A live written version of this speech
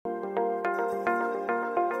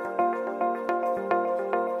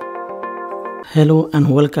Hello and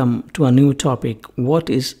welcome to a new topic. What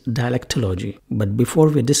is dialectology? But before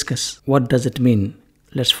we discuss what does it mean,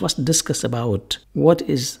 let's first discuss about what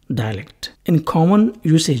is dialect. In common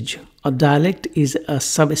usage, a dialect is a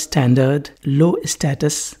substandard, low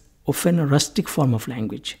status, often rustic form of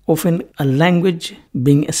language. Often a language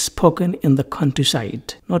being spoken in the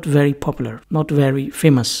countryside, not very popular, not very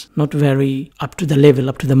famous, not very up to the level,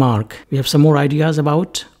 up to the mark. We have some more ideas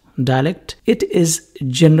about dialect. It is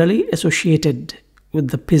generally associated with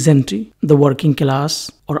the peasantry, the working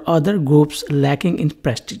class, or other groups lacking in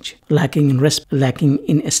prestige, lacking in respect, lacking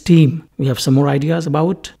in esteem. We have some more ideas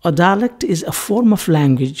about a dialect is a form of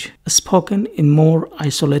language spoken in more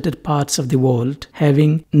isolated parts of the world,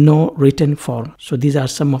 having no written form. So these are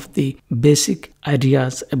some of the basic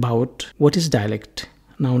ideas about what is dialect.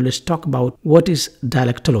 Now let's talk about what is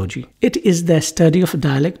dialectology. It is the study of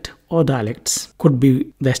dialect or dialects. Could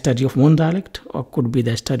be the study of one dialect or could be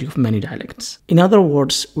the study of many dialects. In other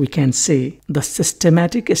words, we can say the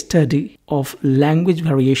systematic study of language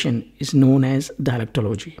variation is known as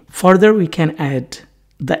dialectology. Further, we can add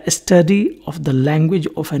the study of the language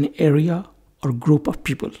of an area or group of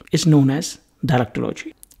people is known as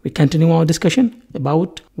dialectology. We continue our discussion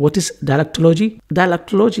about what is dialectology.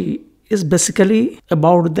 Dialectology is basically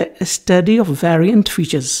about the study of variant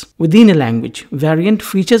features within a language. Variant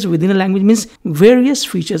features within a language means various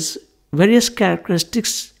features, various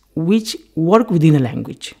characteristics which work within a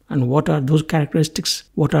language. And what are those characteristics?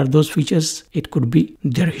 What are those features? It could be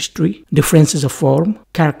their history, differences of form,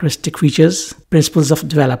 characteristic features, principles of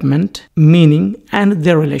development, meaning, and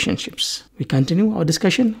their relationships. We continue our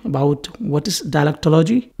discussion about what is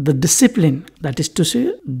dialectology. The discipline, that is to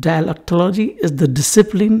say, dialectology is the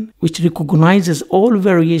discipline which recognizes all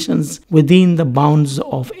variations within the bounds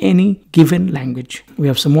of any given language. We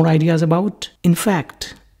have some more ideas about. In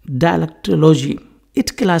fact, dialectology,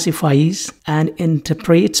 it classifies and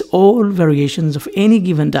interprets all variations of any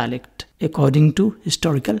given dialect according to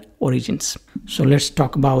historical origins. So let's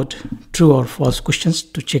talk about true or false questions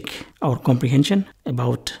to check our comprehension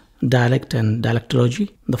about dialect and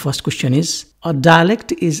dialectology. The first question is, a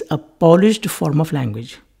dialect is a polished form of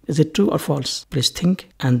language. Is it true or false? Please think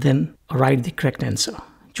and then write the correct answer.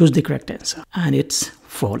 Choose the correct answer. And it's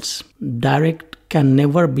false. Dialect can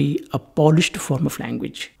never be a polished form of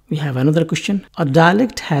language. We have another question. A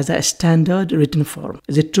dialect has a standard written form.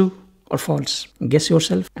 Is it true or false? Guess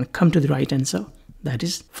yourself and come to the right answer. That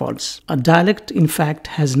is false. A dialect, in fact,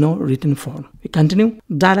 has no written form. We continue.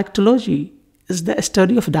 Dialectology is the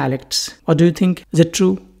study of dialects. What do you think? Is it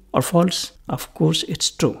true or false? Of course,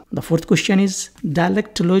 it's true. The fourth question is,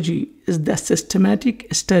 dialectology is the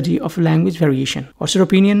systematic study of language variation. What's your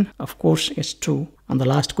opinion? Of course, it's true. And the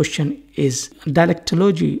last question is,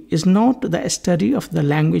 dialectology is not the study of the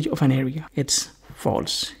language of an area. It's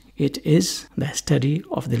false. It is the study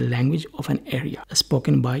of the language of an area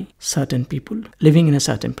spoken by certain people living in a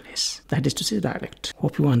certain place. That is to say, dialect.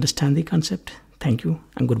 Hope you understand the concept. Thank you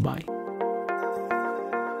and goodbye.